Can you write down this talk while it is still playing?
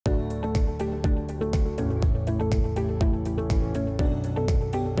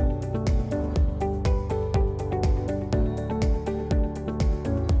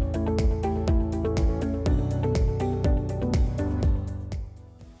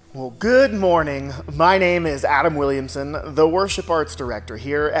Well, good morning. My name is Adam Williamson, the Worship Arts Director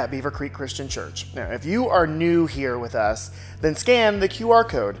here at Beaver Creek Christian Church. Now, if you are new here with us, then scan the QR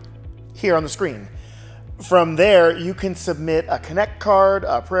code here on the screen. From there, you can submit a Connect card,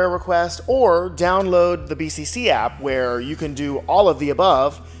 a prayer request, or download the BCC app where you can do all of the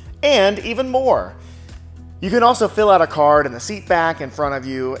above and even more. You can also fill out a card in the seat back in front of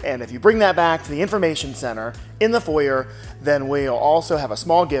you, and if you bring that back to the information center in the foyer, then we'll also have a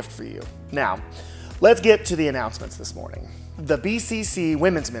small gift for you. Now, let's get to the announcements this morning. The BCC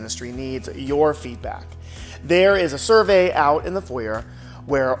Women's Ministry needs your feedback. There is a survey out in the foyer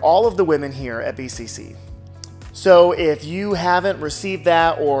where all of the women here at BCC. So if you haven't received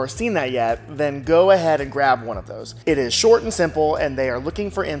that or seen that yet, then go ahead and grab one of those. It is short and simple, and they are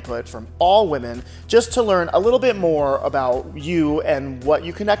looking for input from all women just to learn a little bit more about you and what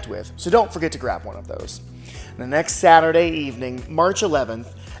you connect with. So don't forget to grab one of those. The next Saturday evening, March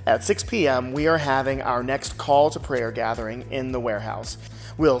 11th at 6 p.m., we are having our next call to prayer gathering in the warehouse.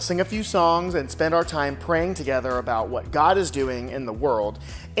 We'll sing a few songs and spend our time praying together about what God is doing in the world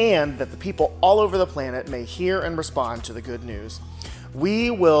and that the people all over the planet may hear and respond to the good news.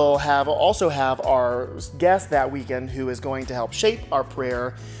 We will also have our guest that weekend who is going to help shape our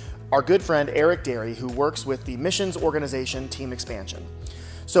prayer, our good friend Eric Derry, who works with the missions organization Team Expansion.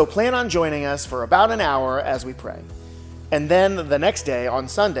 So plan on joining us for about an hour as we pray. And then the next day, on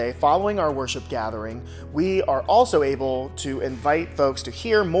Sunday, following our worship gathering, we are also able to invite folks to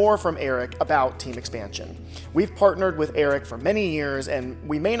hear more from Eric about Team Expansion. We've partnered with Eric for many years, and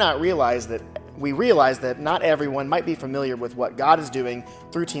we realize that not everyone might be familiar with what God is doing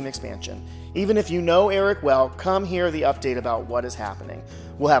through Team Expansion. Even if you know Eric well, come hear the update about what is happening.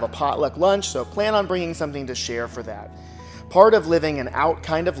 We'll have a potluck lunch, so plan on bringing something to share for that. Part of living an out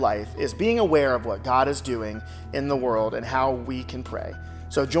kind of life is being aware of what God is doing in the world and how we can pray.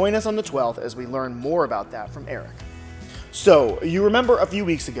 So join us on the 12th as we learn more about that from Eric. So you remember a few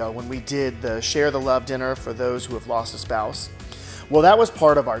weeks ago when we did the Share the Love dinner for those who have lost a spouse? Well, that was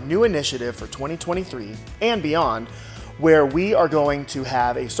part of our new initiative for 2023 and beyond, where we are going to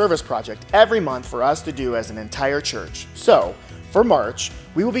have a service project every month for us to do as an entire church. So for March,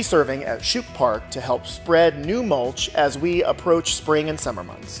 we will be serving at Shoup Park to help spread new mulch as we approach spring and summer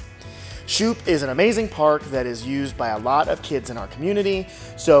months. Shoup is an amazing park that is used by a lot of kids in our community,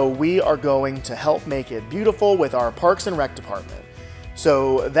 so we are going to help make it beautiful with our Parks and Rec department.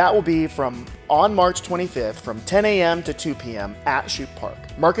 So that will be on March 25th from 10 a.m. to 2 p.m. at Shoup Park.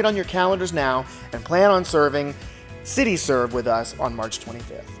 Mark it on your calendars now and plan on serving City Serve with us on March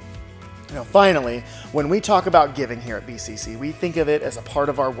 25th. Now, finally, when we talk about giving here at BCC, we think of it as a part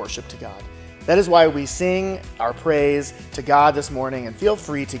of our worship to God. That is why we sing our praise to God this morning, and feel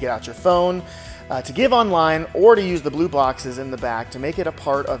free to get out your phone, to give online, or to use the blue boxes in the back to make it a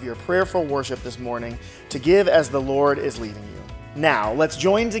part of your prayerful worship this morning, to give as the Lord is leading you. Now, let's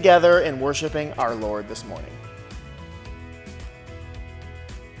join together in worshiping our Lord this morning.